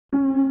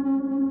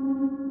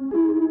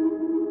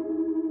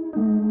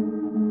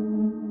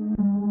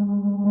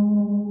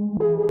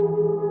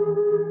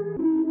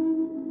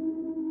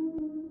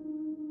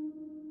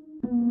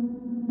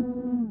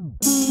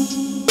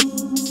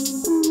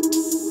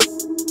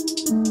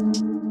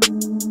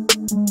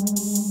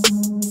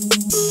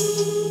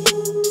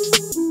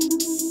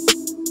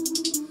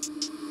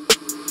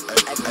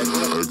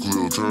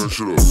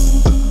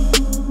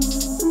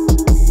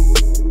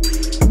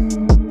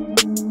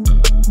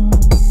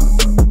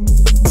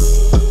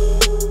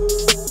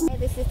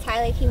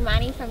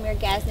Khimani from Your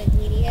Gasnet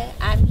Media.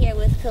 I'm here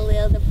with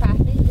Kahlil The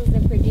Prophet, who's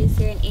a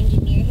producer and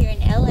engineer here in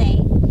LA.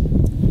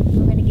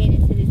 We're going to get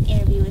into this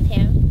interview with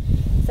him.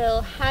 So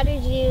how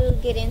did you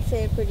get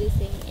into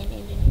producing and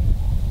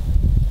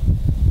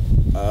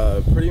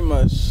engineering? Pretty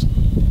much,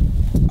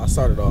 I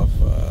started off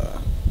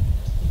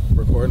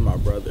recording my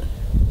brother.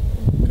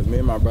 Because me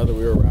and my brother,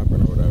 we were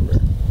rapping or whatever.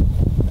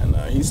 And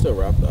he still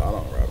rapped though. I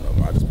don't rap no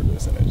more. I just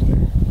produce and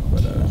engineer.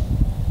 But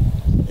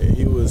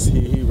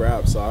he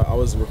rapped, so I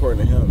was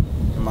recording him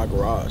in my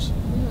garage.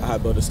 I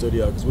had built a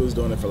studio because we was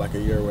doing it for like a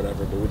year or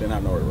whatever, but we didn't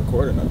have nowhere to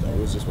record or nothing.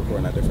 We was just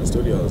recording at different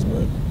studios.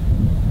 But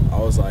I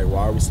was like,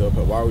 why are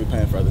we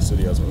paying for other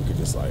studios when we could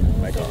just like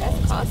make our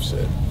own type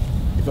shit?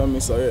 You feel me?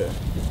 So yeah,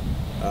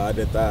 I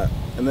did that,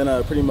 and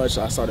then pretty much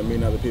I started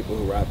meeting other people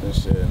who rapped and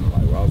shit, and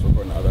like I was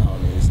recording other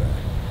homies,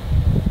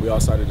 and we all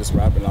started just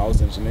rapping. And I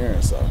was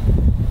engineering, so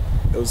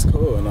it was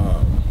cool, and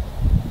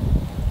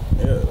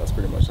yeah, that's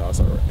pretty much how I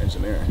started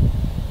engineering.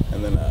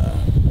 And then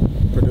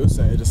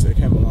producing, it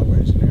came along with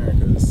engineering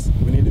because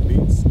we needed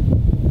beats.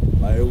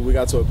 Like we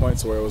got to a point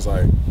to where it was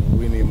like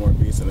we need more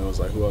beats, and it was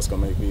like who else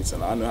gonna make beats?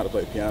 And I knew how to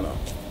play piano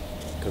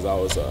because I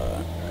was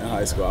in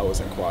high school. I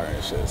was in choir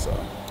and shit, so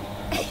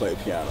I played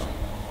piano.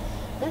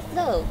 That's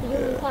dope. You were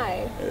in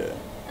choir. Yeah.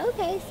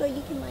 Okay, so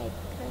you can like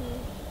kind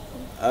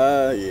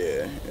of.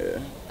 Yeah.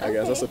 I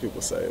guess that's what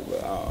people say,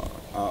 but I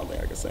don't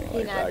think I can sing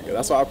like that.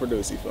 That's why I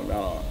produce. You feel me?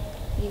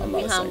 I'm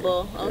be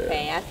humble.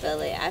 Okay, yeah.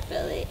 I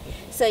feel it.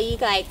 So you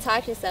like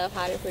taught yourself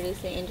how to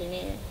produce and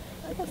engineer.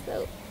 Oh, that's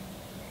dope.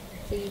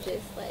 So you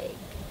just like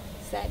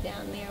sat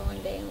down there one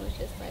day and was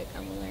just like,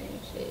 I'm learning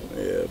shit.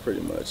 Yeah,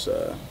 pretty much.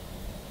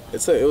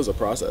 It was a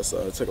process. So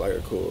it took like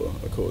a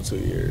cool 2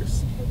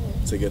 years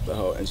to get the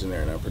whole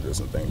engineering and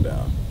producing thing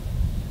down.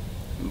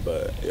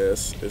 But yeah,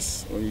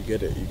 it's when you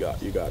get it, you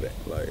got it.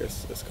 Like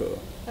it's cool.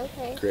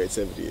 Okay.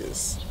 Creativity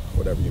is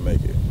whatever you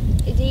make it.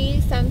 Do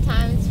you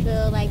sometimes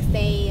feel like,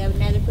 say,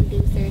 another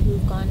producer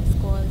who's gone to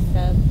school and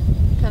stuff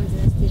comes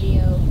in the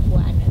studio? Well,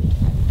 I know you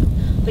probably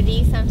don't. But do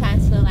you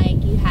sometimes feel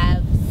like you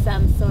have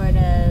some sort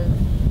of,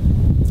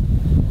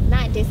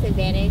 not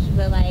disadvantage,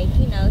 but like,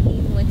 you know, he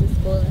went to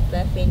school and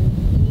stuff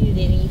and you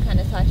didn't, and you kind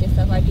of taught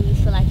yourself? Or do you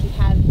feel like you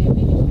have an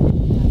advantage because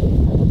you taught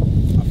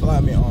yourself? I feel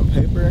like, on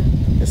paper,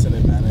 it's an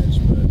advantage,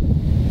 but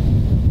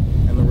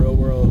in the real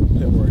world,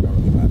 paperwork don't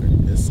really matter.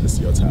 It's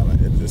your talent.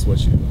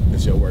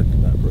 It's your work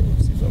that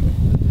proves. You feel me?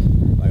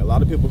 Like a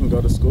lot of people can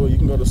go to school. You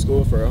can go to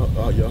school for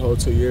your whole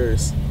 2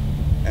 years,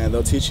 and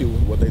they'll teach you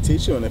what they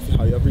teach you. And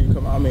however you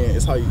come out,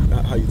 it's how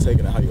you take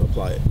it and how you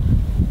apply it.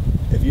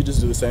 If you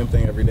just do the same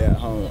thing every day at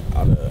home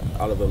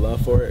out of the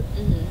love for it,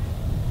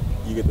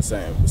 you get the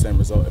same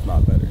result, if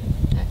not better.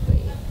 I feel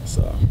you.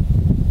 So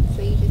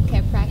you just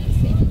kept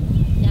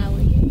practicing. Now we're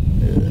here.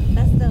 Yeah.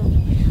 That's dope.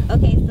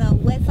 Okay, so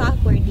what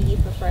software do you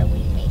prefer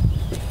when you make?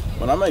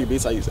 When I make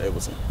beats, I use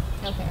Ableton.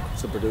 Okay.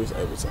 To produce,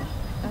 Ableton.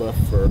 But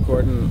for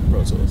recording,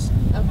 Pro Tools.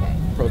 Okay.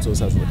 Pro Tools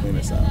has the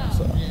cleanest sound.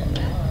 So.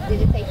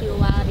 Did it take you a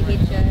while to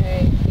get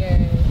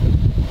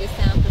your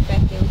sound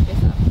perfected with your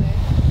software?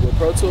 With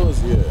Pro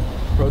Tools, yeah.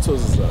 Pro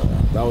Tools is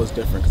that was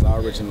different because I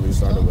originally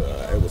started with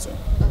Ableton.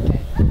 Okay.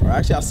 Or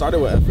actually, I started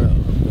with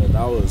FL, but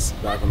that was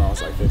back when I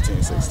was like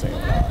 15, 16.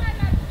 When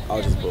I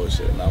was just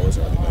bullshitting. I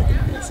wasn't really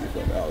making beats. You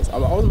feel me? I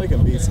was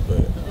making beats,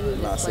 but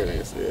not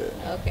serious.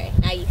 Yeah. Okay.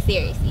 Now you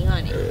serious? You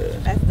on it? Yeah.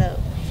 That's dope.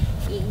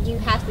 You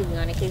have to be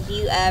on it because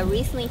you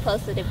recently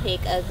posted a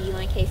pic of you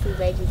and Casey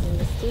Veggies in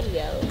the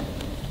studio.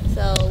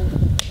 So,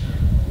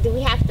 do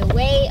we have to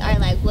wait, or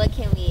like, what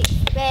can we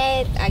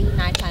expect? Are you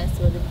not trying to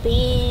spill the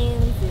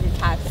beans? Is it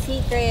top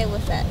secret?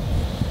 What's up?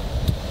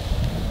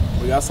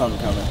 We got something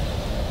coming.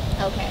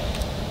 Okay.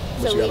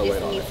 But So you gotta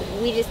wait on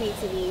it. we just need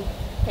to be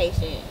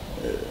patient.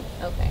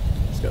 Yeah. Okay.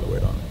 Just gotta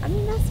wait on it. I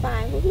mean, that's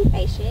fine. We'll be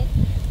patient.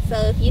 So,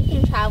 if you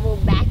can travel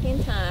back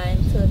in time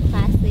to a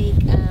classic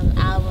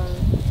album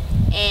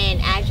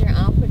and add your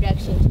own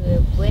production to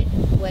it,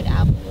 what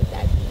album would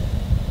that be?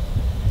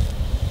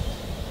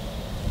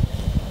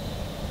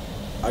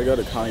 I go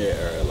to Kanye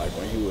era, like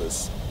when he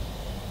was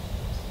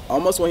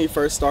almost when he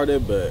first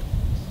started, but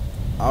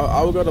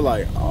I would go to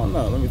like, I don't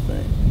know, let me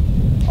think.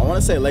 I want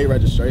to say Late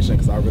Registration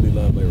because I really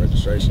love Late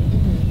Registration.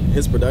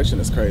 His production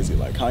is crazy.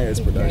 Like Kanye's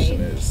production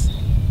is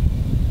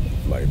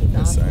like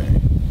insane.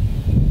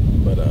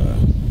 But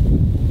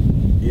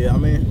yeah,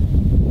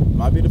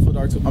 My Beautiful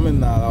Dark Twisted.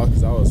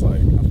 Because I was like,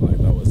 I feel like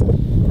that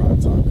wasn't prime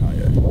time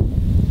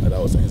Kanye. Like, that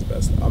wasn't his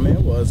best. It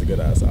was a good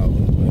ass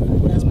album, but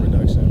with his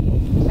production,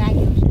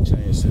 he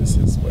changed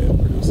his way of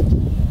producing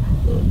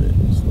a little bit,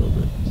 just a little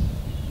bit.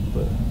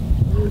 But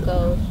you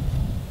go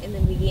in the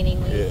beginning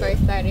when you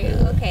first started.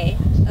 Yeah. Okay.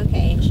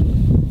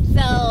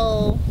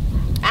 So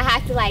I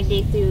have to like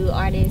dig through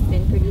artists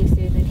and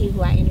producers and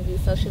people I interview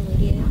social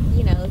media,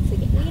 to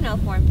get,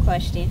 form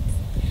questions.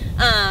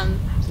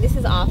 This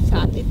is off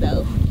topic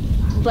though.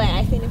 But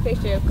I seen a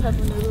picture of cup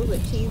noodles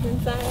with cheese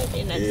inside,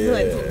 and I just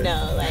wanted to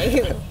know,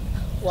 like,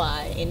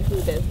 why and who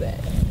does that?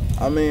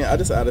 I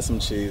just added some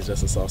cheese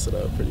just to sauce it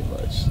up, pretty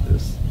much.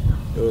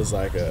 It was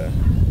like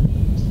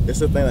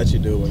it's a thing that you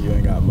do when you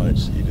ain't got much.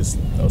 You just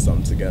throw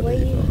something together. Were you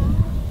you feel me?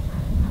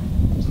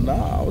 high?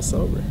 Nah, I was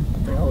sober.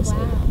 I think I was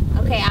sober.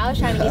 Okay, I was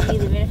trying to give you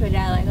the benefit of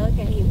that, like,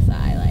 okay, he was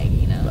high, like,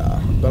 you know.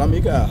 Nah, but I mean,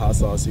 you got hot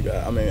sauce.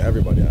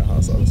 Everybody had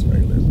hot sauce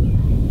regular,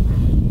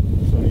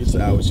 but you just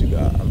add what you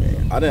got. I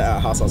mean, I didn't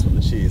add hot sauce with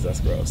the cheese. That's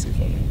gross. You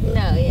feel me? But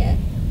No, yeah.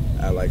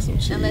 add like some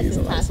cheese Unless it's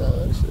and like some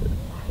other tacos. shit.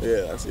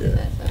 Yeah, that's That's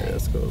right. yeah,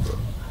 that's cool. But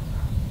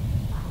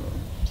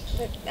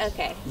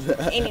Okay.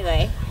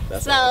 Anyway,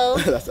 that's so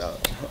out. That's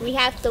out. we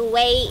have to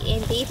wait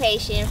and be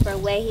patient for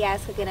what he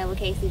has cooking up with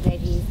Casey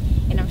Veggies,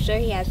 and I'm sure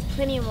he has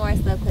plenty more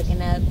stuff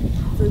cooking up.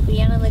 So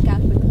be on the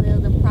lookout for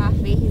Kahlil The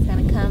Prophet. He's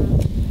gonna come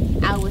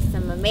out with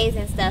some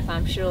amazing stuff,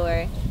 I'm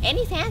sure. And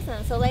he's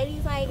handsome, so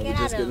ladies, like, We're get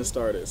just at getting him.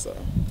 started, so.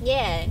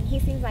 Yeah, and he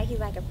seems like he's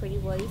like a pretty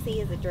boy. You see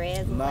his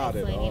dreads and Not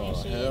like at swinging all. and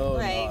shit. Hell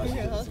Like, no.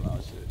 girl. Shit, it's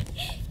not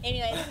shit.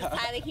 Anyway, this is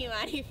Tyler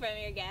Khimani from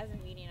Orgasm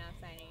Media, and I'm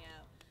signing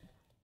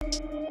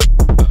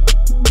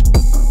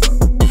out.